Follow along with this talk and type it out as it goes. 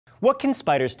What can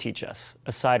spiders teach us,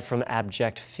 aside from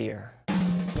abject fear?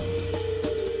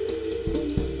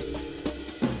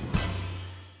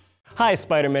 Hi,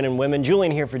 Spider-Men and women,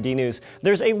 Julian here for D-News.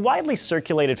 There's a widely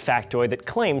circulated factoid that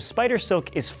claims spider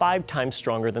silk is 5 times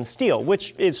stronger than steel,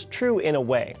 which is true in a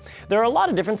way. There are a lot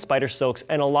of different spider silks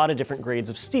and a lot of different grades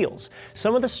of steels.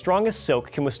 Some of the strongest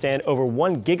silk can withstand over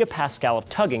 1 gigapascal of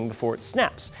tugging before it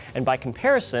snaps, and by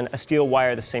comparison, a steel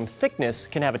wire the same thickness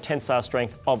can have a tensile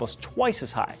strength almost twice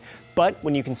as high. But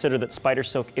when you consider that spider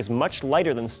silk is much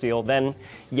lighter than steel, then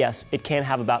yes, it can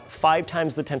have about 5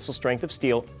 times the tensile strength of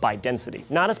steel by density.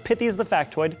 Not as pithy as the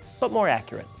factoid, but more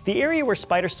accurate. The area where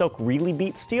spider silk really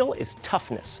beats steel is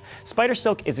toughness. Spider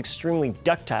silk is extremely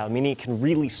ductile, meaning it can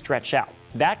really stretch out.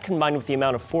 That, combined with the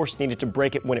amount of force needed to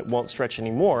break it when it won't stretch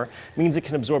anymore, means it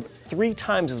can absorb 3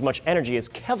 times as much energy as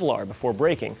Kevlar before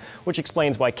breaking, which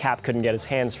explains why Cap couldn't get his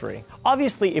hands free.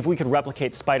 Obviously, if we could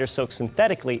replicate spider silk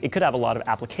synthetically, it could have a lot of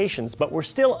applications, but we're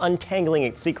still untangling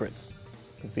its secrets.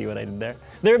 See what I did there?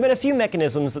 There have been a few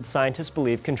mechanisms that scientists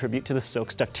believe contribute to the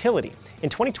silk's ductility. In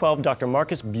 2012, Dr.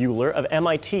 Marcus Buehler of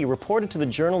MIT reported to the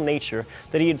journal Nature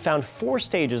that he had found 4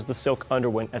 stages the silk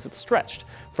underwent as it stretched.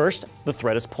 First, the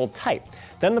thread is pulled tight.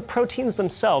 Then the proteins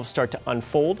themselves start to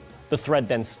unfold, the thread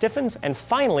then stiffens, and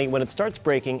finally, when it starts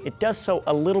breaking, it does so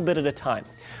a little bit at a time.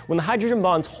 When the hydrogen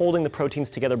bonds holding the proteins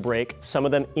together break, some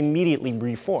of them immediately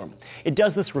reform. It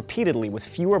does this repeatedly, with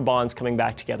fewer bonds coming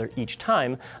back together each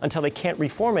time until they can't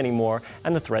reform anymore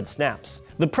and the thread snaps.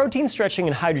 The protein stretching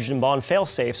and hydrogen bond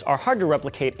fail-safes are hard to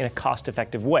replicate in a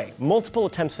cost-effective way. Multiple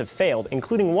attempts have failed,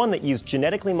 including one that used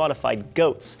genetically modified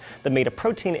goats that made a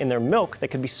protein in their milk that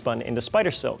could be spun into spider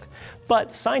silk.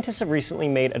 But scientists have recently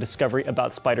made a discovery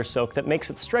about spider silk that makes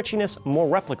its stretchiness more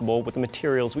replicable with the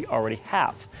materials we already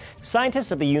have.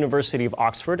 Scientists at the University of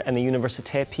Oxford and the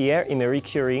Université Pierre et Marie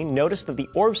Curie noticed that the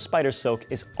orb spider silk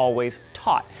is always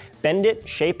taut. Bend it,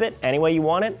 shape it, any way you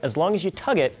want it, as long as you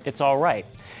tug it, it's all right.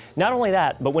 Not only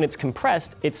that, but when it's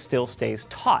compressed, it still stays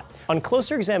taut. On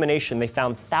closer examination, they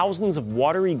found thousands of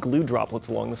watery glue droplets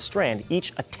along the strand,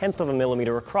 each 1/10 of a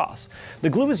millimeter across. The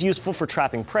glue is useful for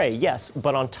trapping prey, yes,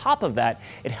 but on top of that,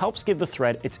 it helps give the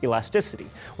thread its elasticity.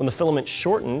 When the filament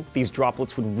shortened, these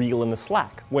droplets would reel in the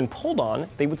slack. When pulled on,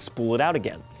 they would spool it out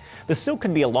again. The silk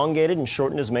could be elongated and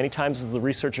shortened as many times as the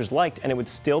researchers liked, and it would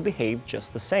still behave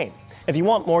just the same. If you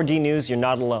want more D-News, you're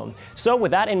not alone. So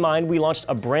with that in mind, we launched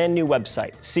a brand new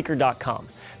website, structure.By.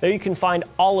 There you can find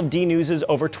all of D-News'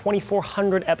 over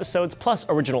 2,400 episodes, plus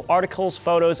original articles,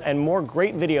 photos, and more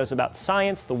great videos about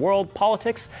science, the world,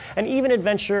 politics, and even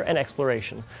adventure and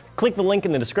exploration. Click the link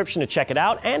in the description to check it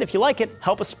out, and if you like it,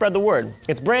 help us spread the word.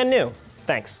 It's brand new.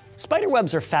 Thanks. Spider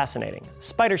webs are fascinating.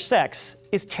 Spider sex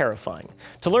is terrifying.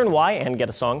 To learn why and get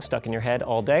a song stuck in your head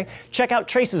all day, check out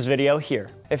Trace's video here.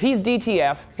 If he's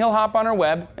DTF, he'll hop on her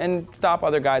web and stop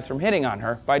other guys from hitting on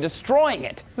her by destroying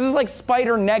it. This is like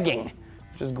spider negging,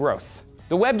 which is gross.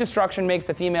 The web destruction makes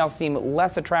the female seem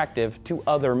less attractive to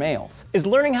other males. Is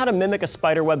learning how to mimic a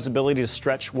spider web's ability to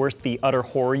stretch worth the utter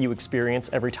horror you experience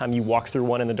every time you walk through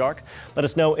one in the dark? Let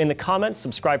us know in the comments,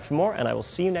 subscribe for more, and I will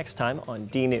see you next time on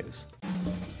D-News.